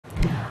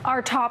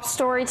Our top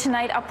story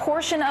tonight, a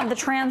portion of the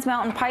Trans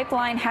Mountain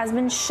Pipeline has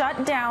been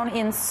shut down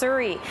in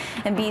Surrey,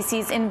 and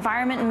BC's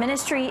Environment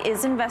Ministry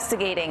is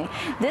investigating.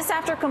 This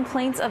after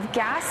complaints of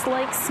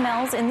gas-like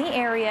smells in the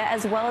area,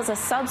 as well as a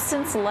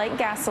substance like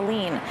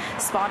gasoline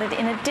spotted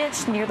in a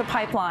ditch near the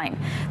pipeline.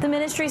 The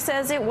ministry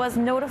says it was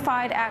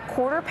notified at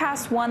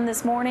 1:15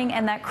 this morning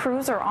and that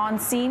crews are on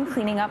scene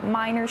cleaning up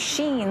minor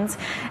sheens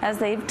as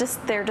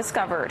they're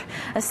discovered.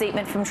 A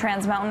statement from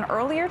Trans Mountain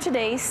earlier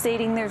today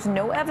stating there's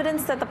no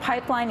evidence that the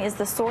pipeline is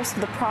the source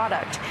of the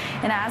product,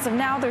 and as of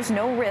now there's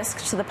no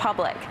risk to the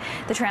public.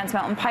 The Trans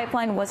Mountain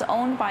Pipeline was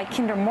owned by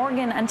Kinder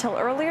Morgan until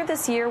earlier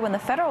this year when the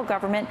federal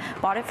government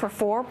bought it for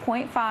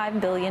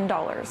 $4.5 billion.